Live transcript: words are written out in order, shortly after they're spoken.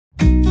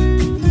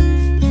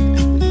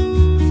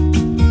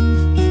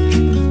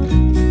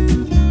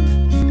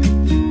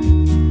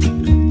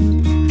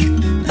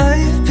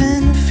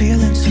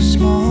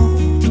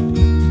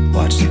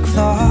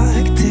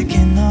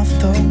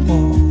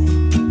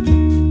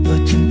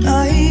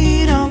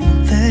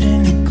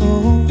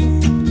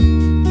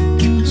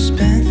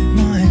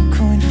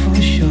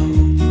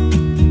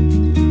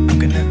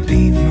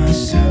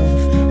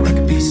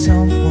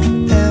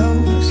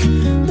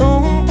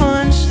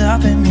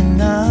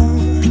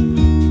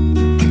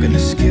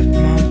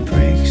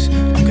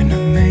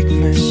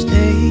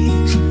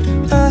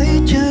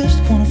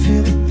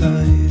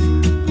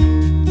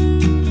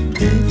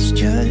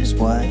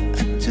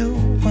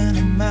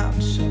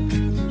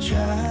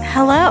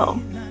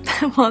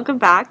welcome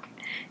back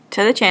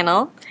to the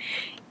channel.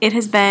 It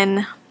has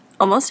been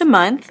almost a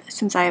month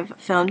since I've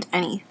filmed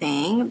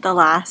anything. The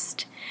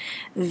last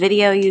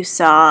video you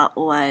saw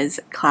was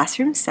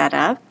classroom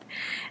setup,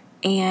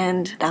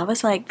 and that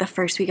was like the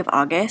first week of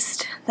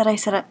August that I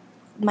set up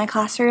my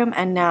classroom,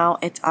 and now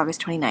it's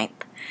August 29th.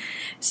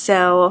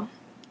 So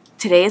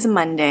today is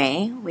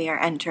Monday. We are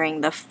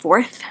entering the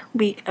 4th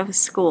week of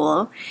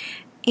school,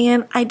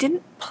 and I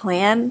didn't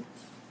plan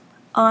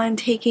on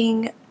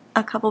taking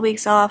a couple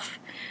weeks off.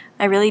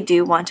 I really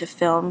do want to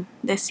film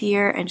this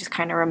year and just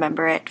kind of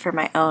remember it for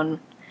my own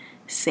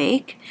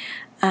sake.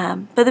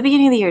 But the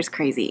beginning of the year is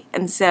crazy,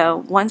 and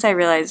so once I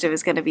realized it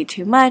was going to be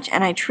too much,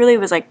 and I truly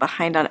was like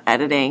behind on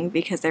editing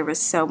because there was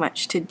so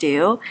much to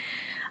do,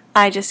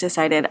 I just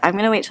decided I'm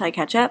going to wait till I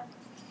catch up,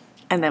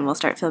 and then we'll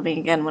start filming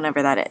again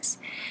whenever that is.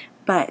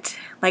 But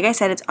like I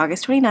said, it's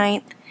August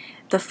 29th,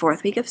 the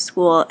 4th week of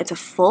school. It's a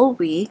full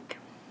week.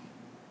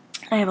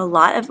 I have a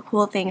lot of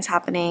cool things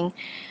happening.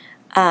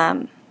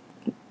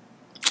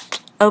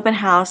 Open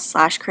house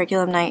 /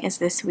 curriculum night is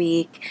this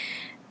week.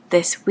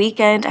 This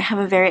weekend I have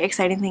a very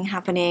exciting thing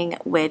happening,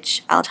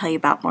 which I'll tell you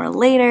about more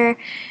later,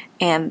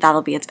 and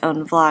that'll be its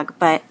own vlog.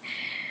 But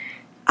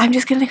I'm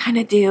just going to kind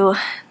of do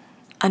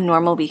a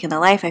normal week in the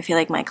life. I feel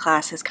like my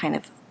class has kind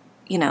of,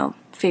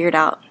 figured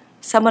out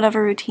somewhat of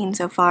a routine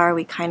so far.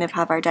 We kind of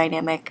have our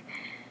dynamic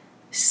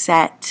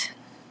set,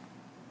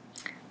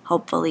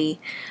 hopefully.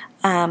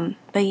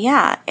 But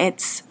yeah,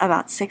 it's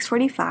about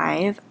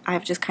 6:45.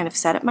 I've just kind of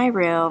set up my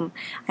room.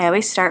 I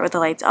always start with the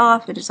lights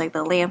off and just like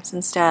the lamps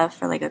and stuff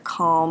for like a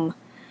calm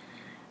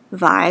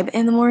vibe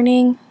in the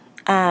morning.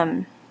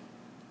 They're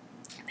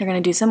gonna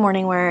do some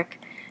morning work,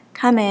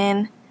 come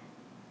in,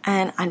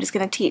 and I'm just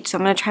gonna teach. So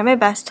I'm gonna try my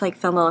best to like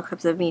film little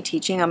clips of me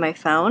teaching on my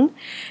phone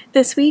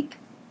this week,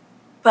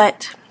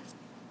 but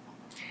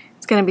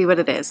it's gonna be what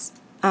it is.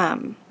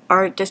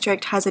 Our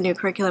district has a new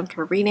curriculum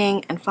for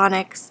reading and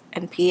phonics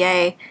and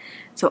PA,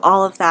 so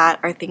all of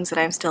that are things that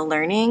I'm still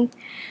learning.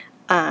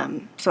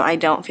 So I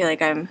don't feel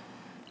like I'm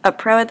a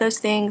pro at those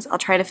things. I'll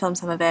try to film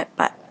some of it,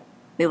 but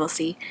we will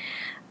see.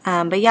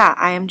 But yeah,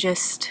 I am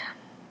just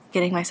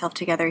getting myself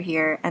together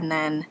here, and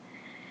then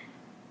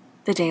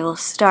the day will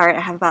start. I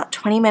have about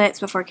 20 minutes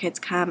before kids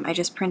come. I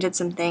just printed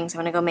some things.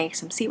 I'm going to go make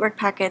some seatwork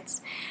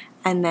packets,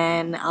 and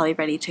then I'll be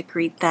ready to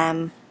greet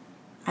them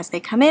as they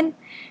come in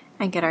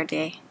and get our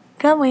day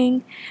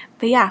going.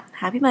 But yeah,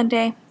 happy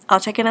Monday. I'll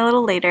check in a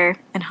little later,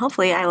 and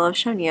hopefully I will have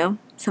shown you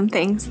some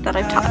things that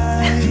I've taught.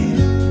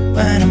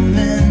 When I'm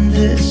in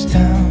this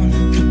town,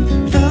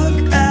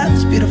 look at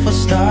these beautiful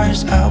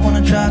stars. I wanna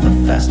drive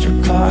a faster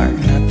car.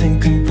 Nothing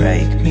can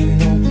break me,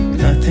 no,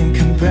 nothing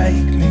can break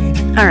me.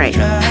 Alright,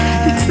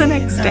 it's the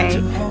next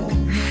day.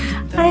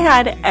 I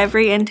had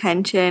every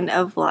intention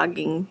of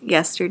vlogging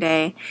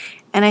yesterday,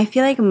 and I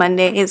feel like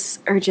Mondays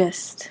are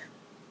just,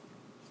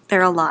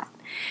 they're a lot.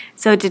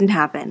 So it didn't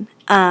happen,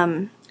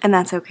 and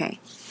that's okay.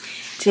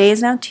 Today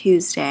is now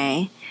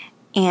Tuesday,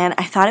 and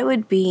I thought it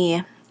would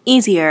be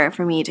easier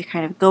for me to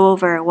kind of go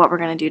over what we're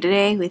going to do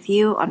today with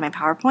you on my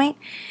PowerPoint,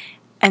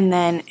 and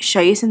then show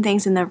you some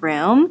things in the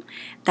room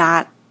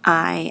that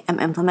I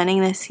am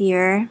implementing this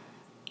year.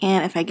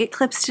 And if I get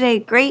clips today,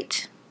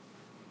 great.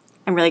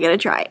 I'm really going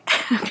to try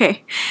it.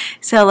 Okay,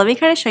 so let me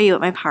kind of show you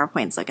what my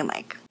PowerPoint's looking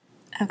like.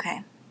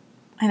 Okay,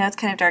 I know it's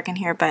kind of dark in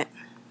here, but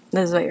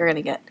this is what you're going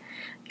to get.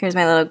 Here's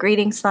my little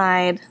greeting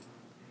slide,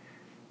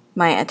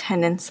 my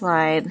attendance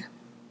slide.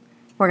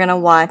 We're going to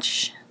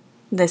watch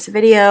this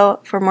video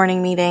for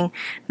morning meeting.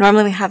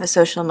 Normally we have a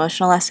social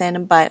emotional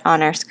lesson, but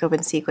on our scope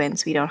and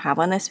sequence we don't have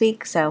one this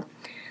week. So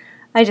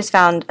I just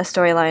found a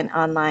storyline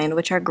online,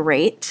 which are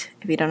great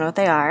if you don't know what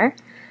they are.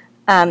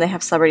 They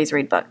have celebrities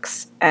read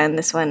books, and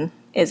this one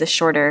is a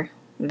shorter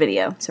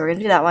video. So we're going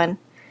to do that one.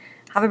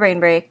 Have a brain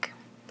break.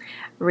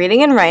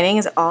 Reading and writing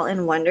is all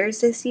in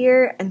wonders this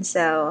year, and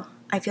so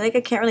I feel like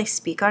I can't really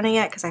speak on it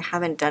yet because I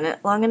haven't done it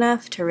long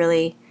enough to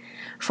really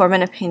form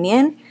an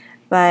opinion,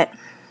 but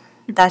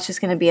that's just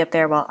going to be up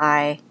there while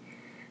I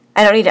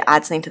don't need to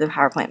add something to the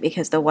PowerPoint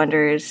because the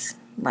Wonders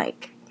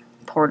like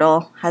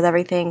portal has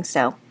everything.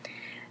 So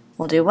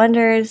we'll do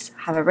Wonders,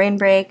 have a brain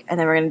break, and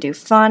then we're going to do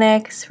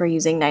phonics. We're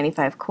using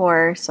 95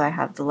 KORY, so I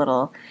have the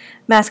little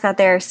mascot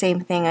there.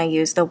 Same thing, I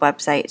use the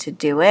website to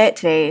do it.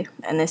 Today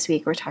and this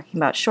week we're talking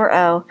about short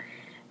O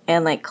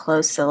and like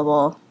closed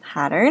syllable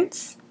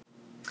patterns.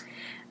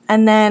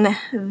 And then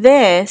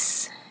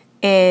this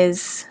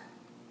is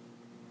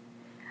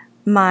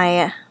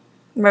my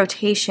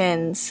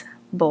rotations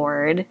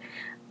board,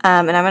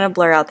 and I'm going to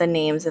blur out the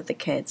names of the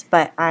kids,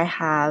 but I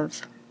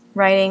have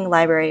writing,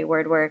 library,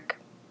 word work,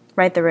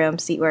 write the room,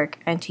 seat work,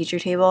 and teacher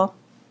table.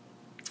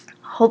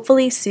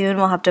 Hopefully soon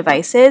we'll have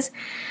devices,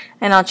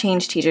 and I'll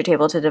change teacher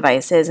table to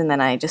devices, and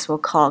then I just will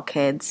call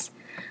kids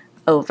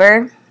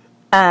over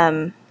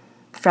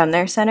from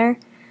their center,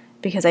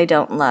 because I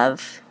don't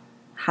love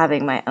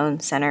having my own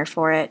center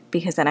for it,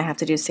 because then I have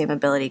to do same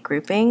ability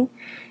grouping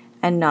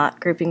and not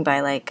grouping by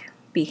like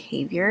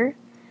behavior,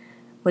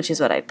 which is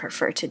what I'd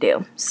prefer to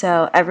do.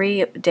 So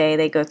every day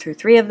they go through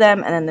 3 of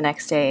them, and then the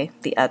next day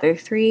the other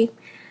 3,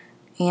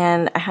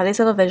 And I have these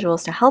little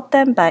visuals to help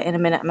them, but in a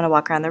minute I'm going to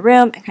walk around the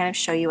room and kind of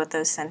show you what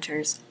those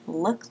centers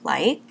look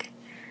like.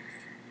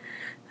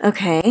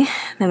 Okay,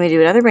 then we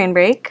do another brain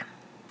break.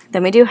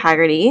 Then we do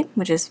Haggerty,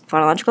 which is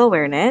phonological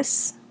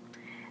awareness.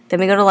 Then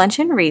we go to lunch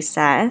and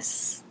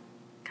recess.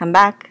 Come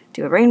back,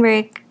 do a brain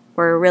break.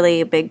 We're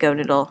really big Go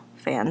Noodle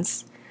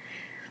fans.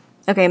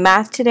 Okay,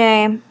 math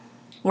today.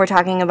 We're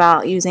talking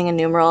about using a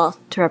numeral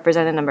to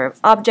represent a number of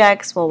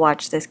objects. We'll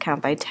watch this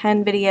count by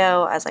 10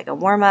 video as like a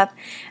warm-up.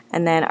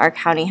 And then our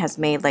county has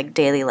made like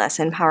daily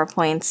lesson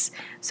PowerPoints.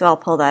 So I'll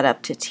pull that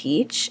up to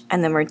teach.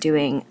 And then we're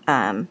doing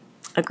a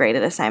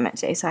graded assignment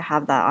today. So I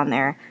have that on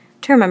there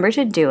to remember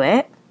to do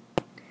it.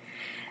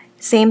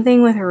 Same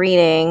thing with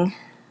reading,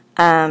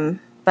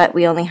 but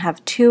we only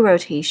have 2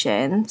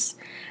 rotations.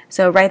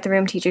 So write the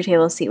room, teacher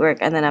table, seat work,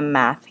 and then a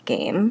math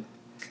game.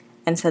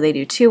 And so they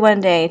do 2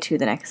 one day, 2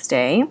 the next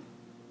day.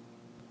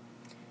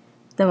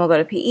 Then we'll go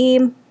to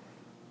PE.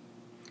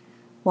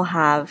 We'll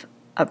have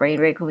a brain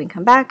break when we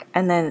come back.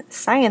 And then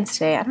science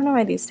today. I don't know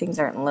why these things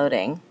aren't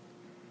loading.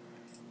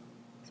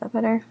 Is that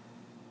better?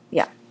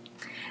 Yeah.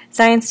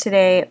 Science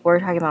today, we're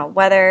talking about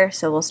weather.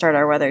 So we'll start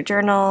our weather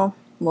journal.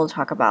 We'll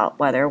talk about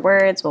weather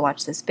words. We'll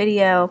watch this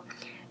video.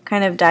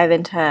 Kind of dive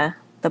into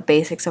the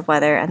basics of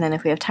weather. And then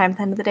if we have time at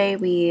the end of the day,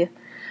 we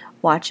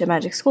watch a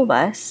Magic School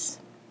Bus.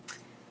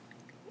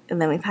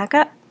 And then we pack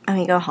up and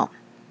we go home.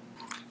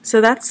 So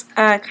that's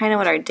kind of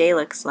what our day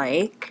looks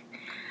like.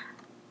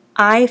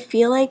 I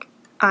feel like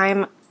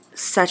I'm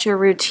such a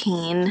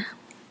routine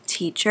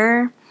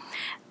teacher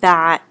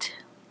that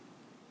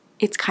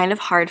it's kind of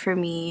hard for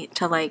me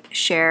to like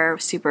share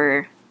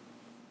super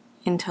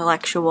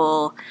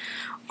intellectual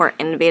or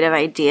innovative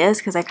ideas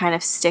because I kind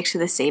of stick to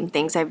the same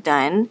things I've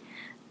done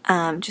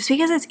just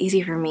because it's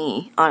easy for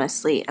me,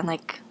 honestly. And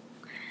like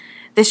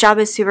this job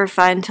is super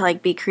fun to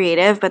like be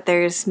creative, but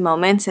there's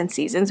moments and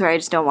seasons where I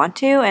just don't want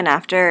to. And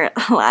after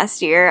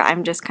last year,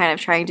 I'm just kind of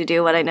trying to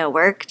do what I know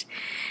worked.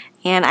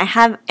 And I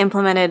have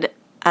implemented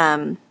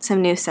some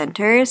new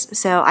centers.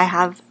 So I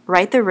have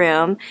Write the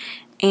Room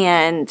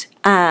and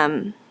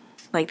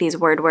like these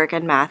word work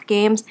and math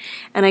games.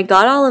 And I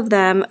got all of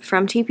them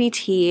from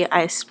TPT.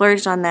 I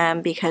splurged on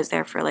them because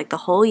they're for like the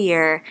whole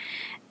year.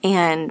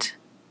 And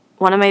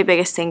one of my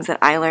biggest things that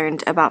I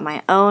learned about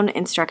my own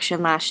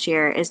instruction last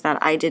year is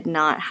that I did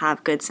not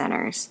have good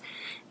centers.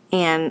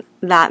 And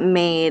that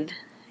made,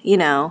 you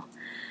know,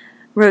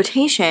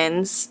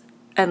 rotations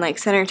and like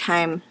center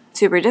time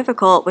super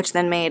difficult, which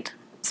then made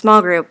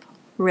small group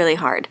really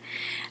hard.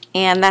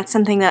 And that's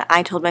something that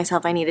I told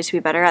myself I needed to be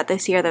better at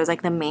this year. That was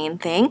like the main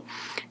thing.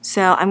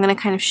 So I'm going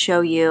to kind of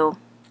show you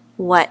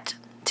what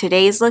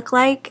today's look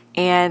like,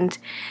 and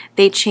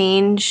they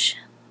change.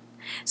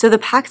 So the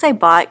packs I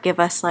bought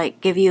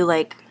give you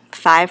like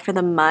 5 for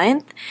the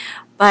month,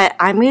 but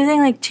I'm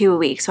using like 2 a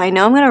week. So I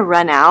know I'm going to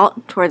run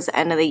out towards the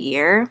end of the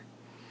year,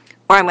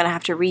 or I'm going to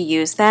have to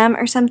reuse them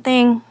or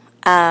something.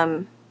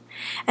 And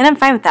I'm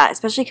fine with that,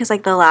 especially because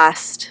like the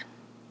last,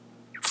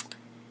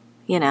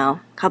 you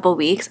know, couple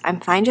weeks, I'm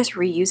fine just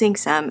reusing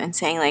some and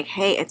saying like,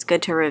 hey, it's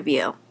good to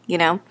review, you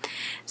know?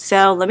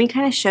 So let me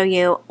kind of show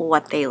you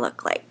what they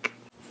look like.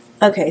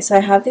 Okay, so I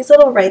have these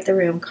little Write the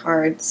Room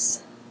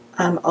cards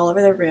all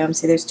over the room.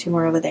 See, there's 2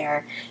 more over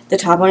there. The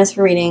top one is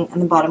for reading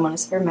and the bottom one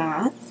is for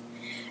math.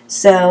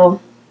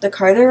 So the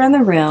cards are around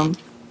the room,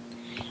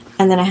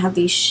 and then I have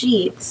these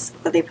sheets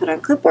that they put on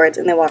clipboards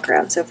and they walk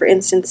around. So for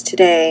instance,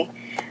 today,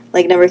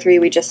 like number 3,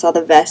 we just saw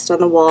the vest on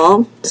the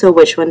wall. So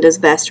which one does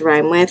vest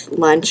rhyme with,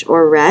 lunch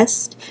or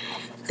rest?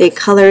 They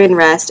color in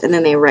rest and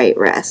then they write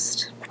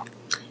rest.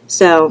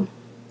 So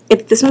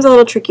this one's a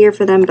little trickier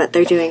for them, but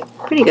they're doing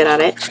pretty good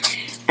at it.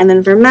 And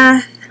then for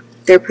math,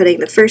 they're putting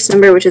the first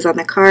number, which is on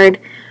the card,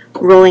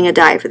 rolling a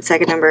die for the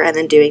second number, and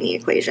then doing the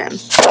equation.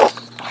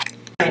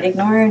 I'd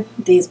ignore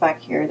these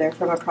back here. They're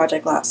from a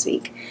project last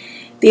week.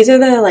 These are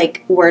the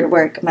like word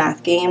work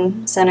math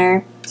game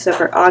center. So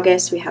for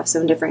August, we have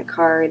some different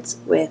cards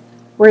with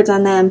words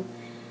on them.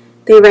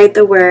 They write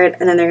the word,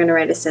 and then they're going to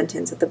write a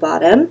sentence at the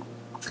bottom.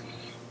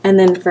 And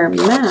then for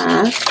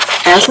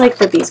math, I also like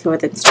that these come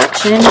with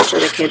instructions so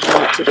the kids know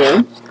what to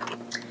do.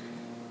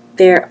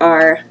 There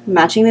are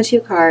matching the 2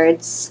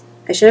 cards.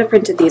 I should have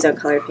printed these on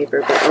colored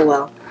paper, but oh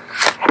well.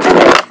 And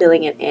then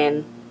filling it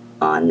in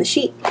on the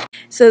sheet.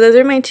 So those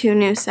are my 2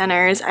 new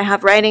centers. I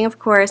have writing, of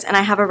course, and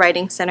I have a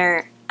writing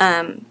center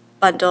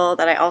bundle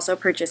that I also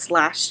purchased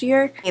last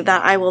year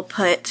that I will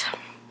put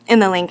in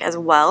the link as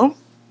well.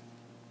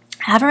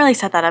 I haven't really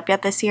set that up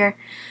yet this year,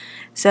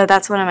 so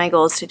that's one of my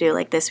goals to do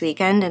like this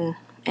weekend and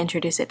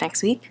introduce it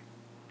next week.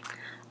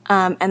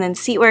 And then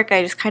seat work,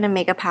 I just kind of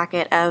make a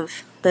packet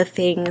of the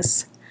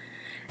things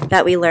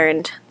that we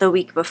learned the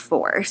week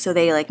before, so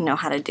they like know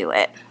how to do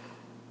it.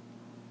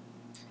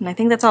 And I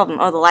think that's all of them.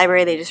 Oh, the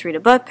library, they just read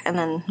a book, and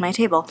then my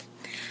table.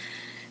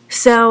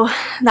 So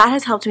that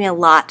has helped me a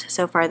lot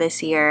so far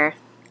this year.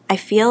 I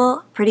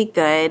feel pretty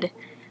good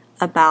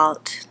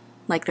about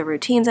like the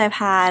routines I've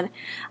had.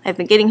 I've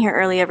been getting here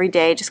early every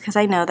day just because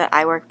I know that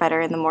I work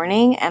better in the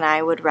morning, and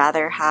I would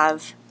rather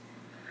have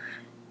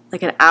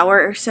like an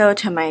hour or so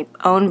to my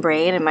own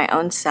brain and my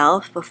own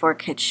self before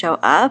kids show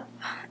up.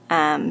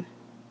 And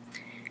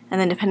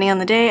then depending on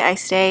the day, I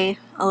stay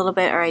a little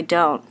bit or I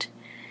don't.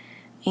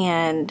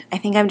 And I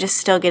think I'm just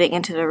still getting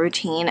into the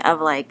routine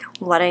of like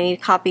what I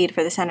need copied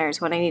for the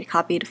centers, what I need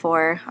copied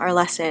for our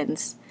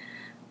lessons,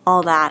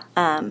 all that.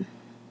 And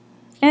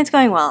it's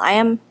going well. I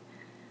am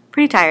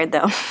pretty tired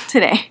though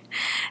today.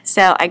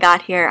 So I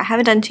got here. I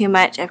haven't done too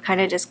much. I've kind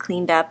of just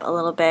cleaned up a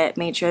little bit,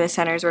 made sure the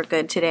centers were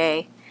good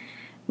today,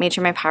 made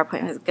sure my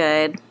PowerPoint was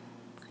good,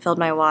 filled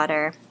my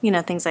water, you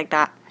know, things like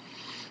that.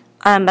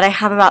 But I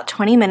have about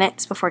 20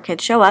 minutes before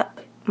kids show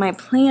up. My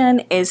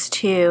plan is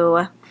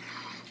to,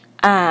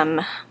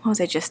 what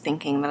was I just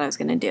thinking that I was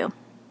going to do?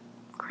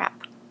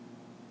 Crap.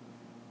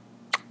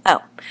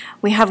 Oh,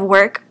 we have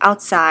work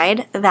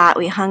outside that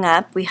we hung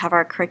up. We have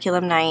our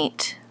curriculum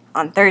night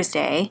on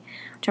Thursday,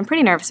 which I'm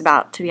pretty nervous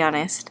about, to be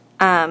honest.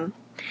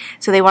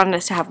 So they wanted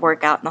us to have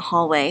work out in the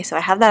hallway. So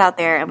I have that out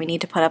there, and we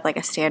need to put up like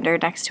a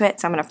standard next to it.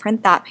 So I'm going to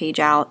print that page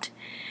out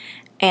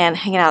and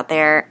hang it out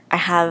there. I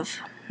have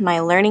my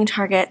learning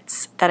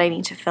targets that I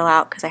need to fill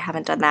out because I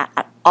haven't done that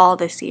at all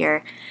this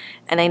year.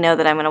 And I know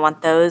that I'm going to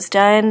want those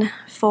done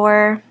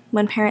for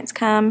when parents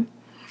come.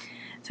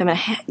 So I'm going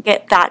to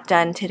get that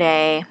done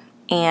today,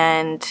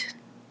 and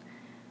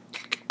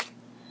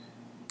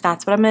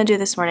that's what I'm going to do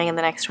this morning in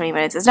the next 20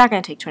 minutes. It's not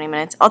going to take 20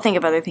 minutes. I'll think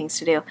of other things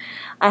to do.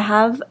 I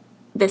have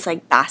this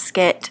like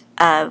basket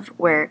of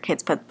where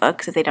kids put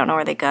books if they don't know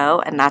where they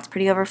go, and that's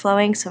pretty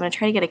overflowing. So I'm going to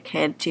try to get a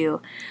kid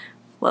to,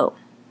 whoa,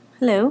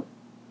 hello.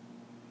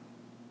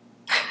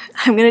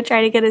 I'm going to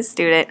try to get a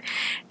student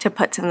to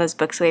put some of those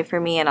books away for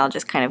me, and I'll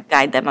just kind of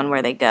guide them on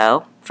where they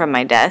go from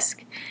my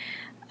desk.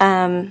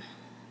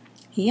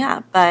 Yeah,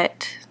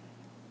 but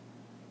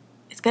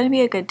it's going to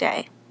be a good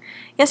day.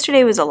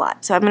 Yesterday was a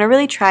lot, so I'm going to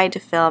really try to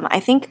film. I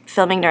think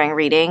filming during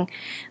reading,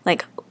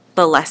 like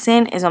the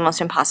lesson, is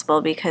almost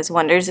impossible because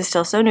Wonders is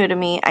still so new to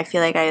me. I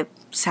feel like I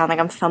sound like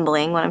I'm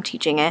fumbling when I'm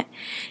teaching it.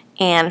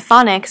 And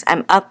phonics,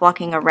 I'm up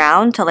walking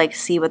around to like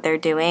see what they're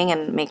doing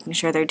and making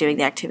sure they're doing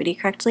the activity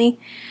correctly.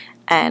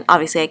 And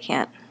obviously I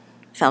can't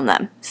film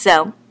them,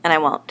 so, and I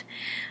won't.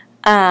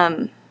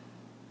 But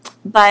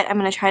I'm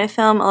going to try to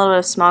film a little bit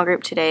of small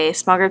group today.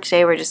 Small group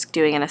today, we're just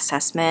doing an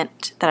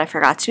assessment that I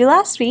forgot to do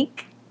last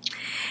week.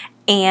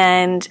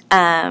 And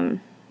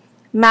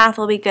math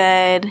will be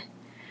good.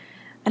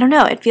 I don't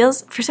know, it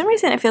feels, for some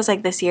reason, it feels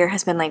like this year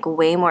has been like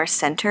way more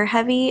center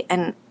heavy,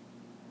 and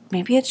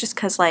maybe it's just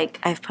because like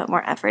I've put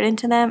more effort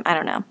into them. I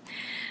don't know.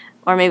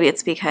 Or maybe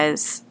it's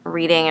because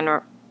reading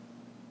and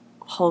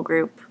whole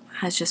group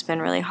has just been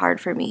really hard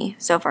for me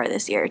so far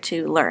this year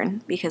to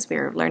learn because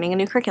we're learning a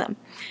new curriculum.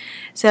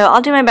 So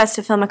I'll do my best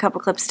to film a couple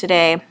clips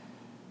today.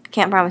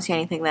 Can't promise you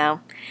anything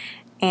though.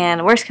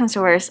 And worst comes to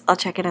worst, I'll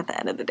check it at the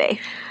end of the day.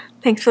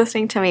 Thanks for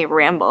listening to me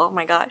ramble. Oh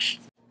my gosh.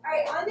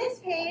 Alright, on this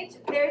page,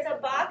 there's a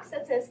box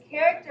that says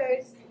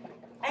characters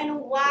and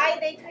why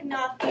they could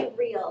not be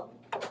real.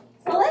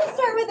 So let's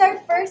start with our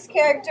first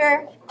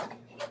character,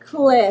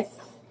 Cliff.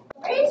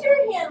 Raise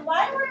your hand.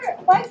 Why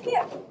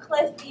can't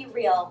Cliff be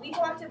real? We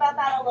talked about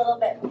that a little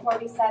bit before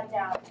we sat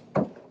down.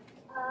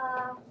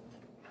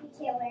 He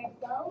can't wear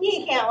clothes.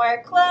 He can't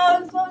wear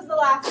clothes. What was the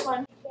last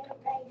one?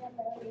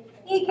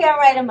 He can't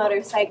ride a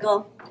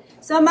motorcycle.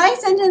 So my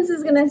sentence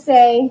is going to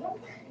say,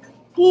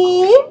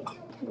 he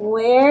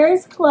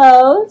wears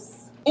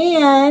clothes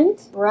and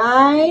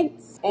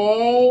rides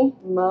a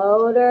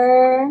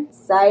motorcycle.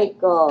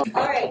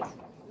 All right.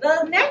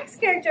 The next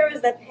character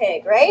was the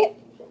pig, right?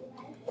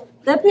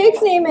 The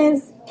pig's name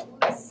is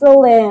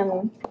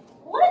Slim.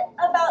 What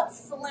about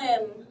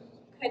Slim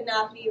could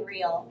not be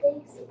real?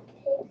 Pigs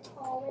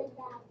aren't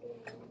that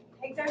big.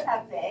 Pigs aren't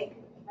that big,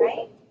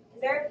 right?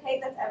 Is there a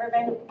pig that's ever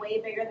been way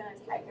bigger than a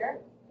tiger?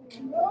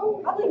 No.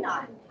 Probably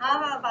not.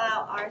 How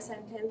about our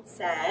sentence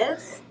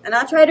says, and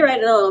I'll try to write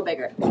it a little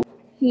bigger.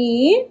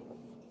 He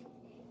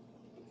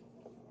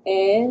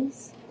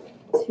is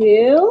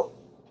too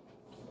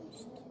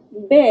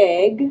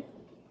big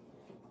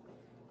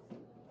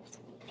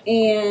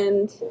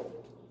and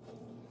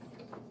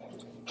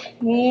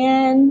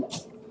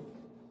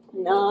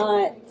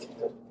cannot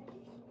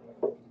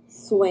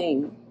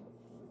swing.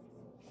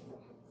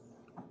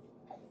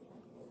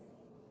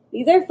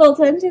 These are full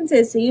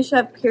sentences, so you should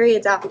have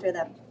periods after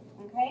them.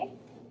 Okay?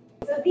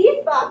 So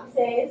these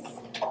boxes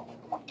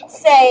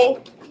say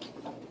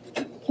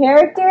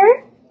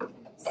character,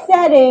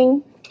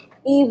 setting,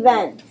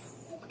 events.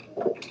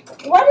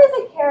 What is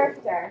a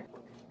character?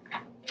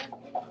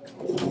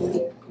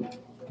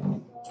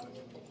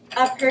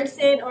 A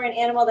person or an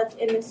animal that's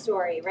in the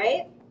story,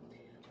 right?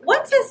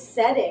 What's a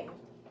setting?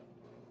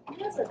 Who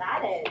knows what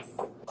that is?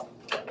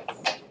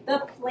 The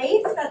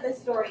place that the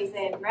story's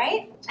in,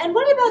 right? And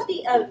what about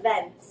the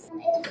events?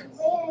 It's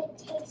where it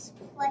takes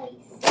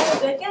place.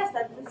 Good guess,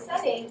 that's the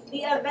setting.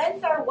 The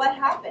events are what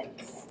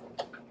happens.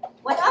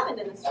 What happened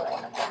in the story,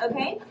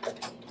 okay?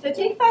 So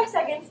take 5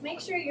 seconds, make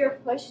sure you're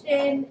pushed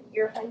in,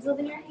 your pencil's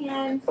in your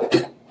hand,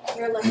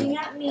 you're looking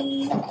at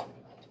me.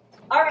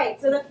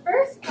 Alright, so the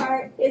first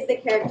part is the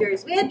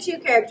characters. We had two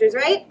characters,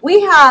 right?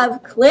 We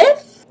have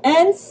Cliff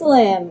and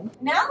Slim.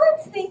 Now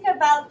let's think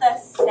about the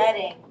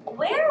setting.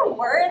 Where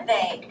were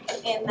they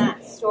in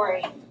that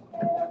story?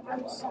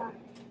 Outside.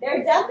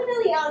 They're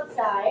definitely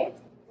outside,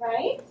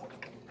 right?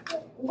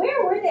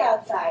 Where were they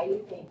outside,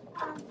 you think?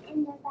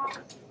 In the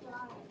backyard.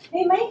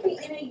 They might be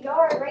in a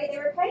yard, right? They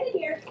were kind of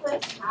near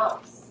Cliff's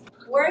house.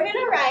 We're going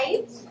to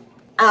write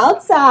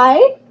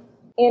outside,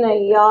 in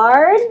a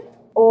yard,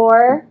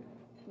 or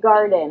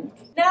garden.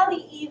 Now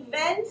the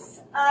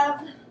events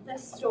of the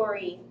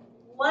story.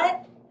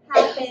 What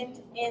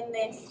happened in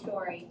this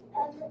story?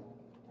 Cliff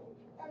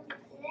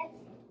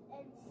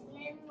and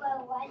Slim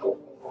were riding the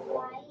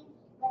slide,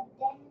 but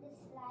then the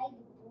slide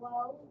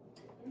broke.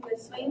 The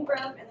swing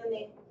broke and then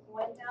they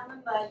went down the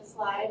mud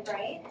slide,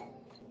 right?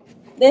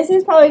 This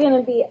is probably going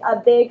to be a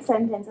big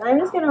sentence. I'm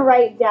just going to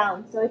write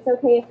down, so it's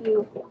okay if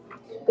you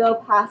go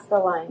past the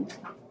line.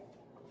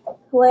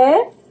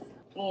 Cliff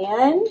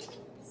and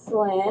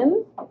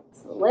Slim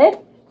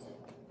slipped,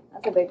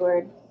 that's a big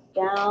word,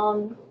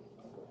 down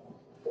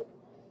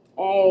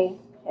a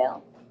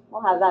hill.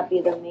 We'll have that be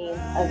the main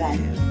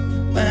event.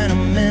 When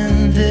I'm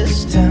in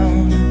this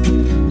town,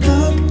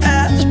 look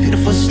at those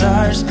beautiful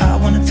stars. I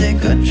wanna take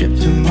a trip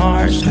to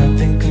Mars.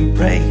 Nothing can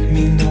break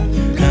me, no,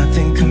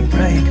 nothing can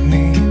break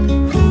me.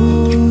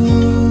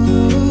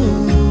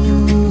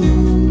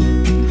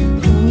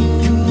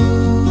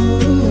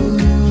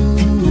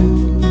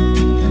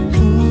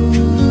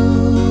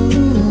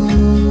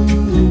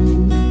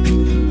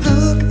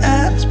 Look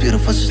at those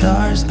beautiful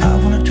stars. I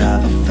wanna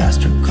drive a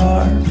faster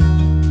car.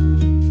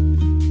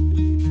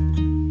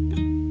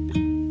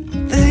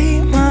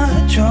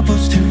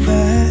 Troubles to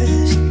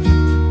rest,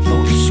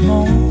 blow the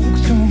smoke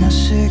through my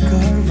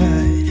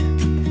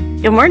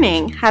cigarette. Good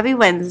morning. Happy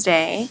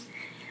Wednesday.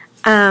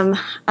 I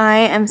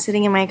am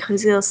sitting in my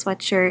cozy little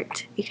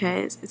sweatshirt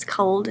because it's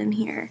cold in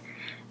here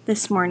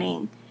this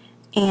morning.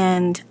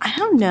 And I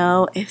don't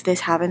know if this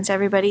happens to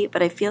everybody,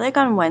 but I feel like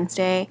on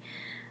Wednesday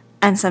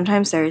and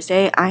sometimes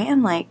Thursday, I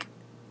am like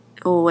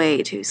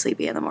way too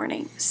sleepy in the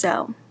morning.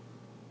 So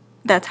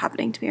that's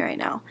happening to me right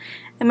now.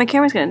 And my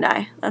camera's gonna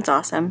die. That's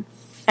awesome.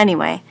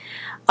 Anyway,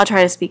 I'll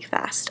try to speak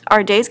fast.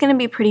 Our day's going to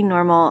be pretty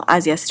normal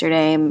as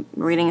yesterday.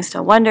 Reading is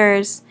still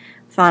wonders.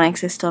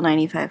 Phonics is still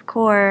 95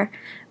 core.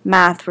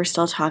 Math, we're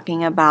still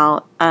talking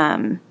about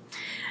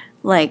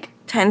like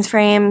tens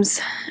frames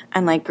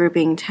and like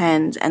grouping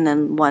tens and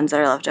then ones that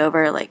are left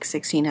over. Like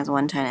 16 has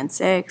 1 10 and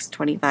 6.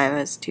 25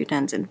 has 2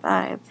 10s and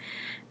 5.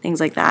 Things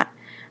like that.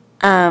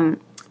 But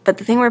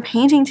the thing we're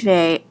painting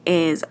today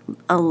is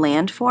a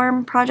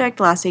landform project.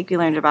 Last week we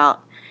learned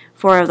about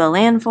 4 of the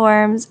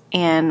landforms,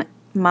 and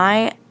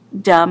my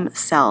dumb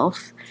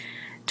self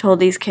told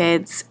these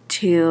kids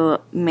to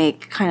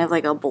make kind of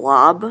like a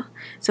blob.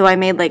 So I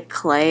made like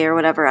clay or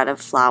whatever out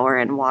of flour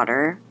and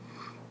water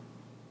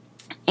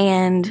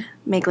and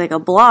make like a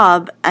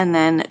blob and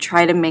then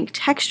try to make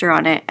texture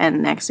on it,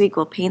 and next week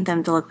we'll paint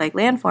them to look like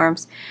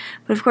landforms.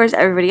 But of course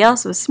everybody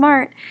else was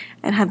smart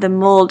and had them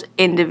mold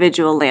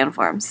individual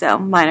landforms. So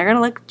mine are going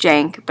to look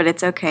jank, but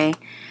it's okay.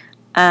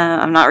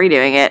 I'm not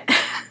redoing it.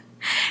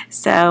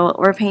 So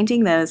we're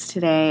painting those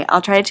today.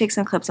 I'll try to take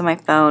some clips on my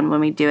phone when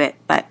we do it,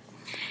 but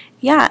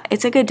yeah,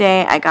 it's a good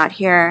day. I got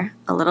here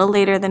a little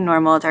later than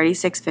normal. It's already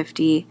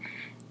 6:50,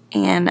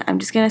 and I'm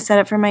just going to set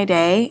up for my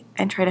day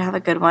and try to have a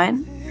good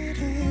one.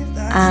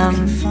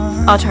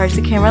 I'll charge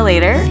the camera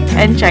later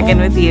and check in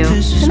with you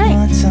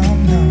tonight.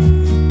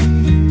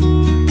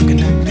 I'm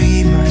gonna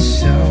be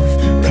myself.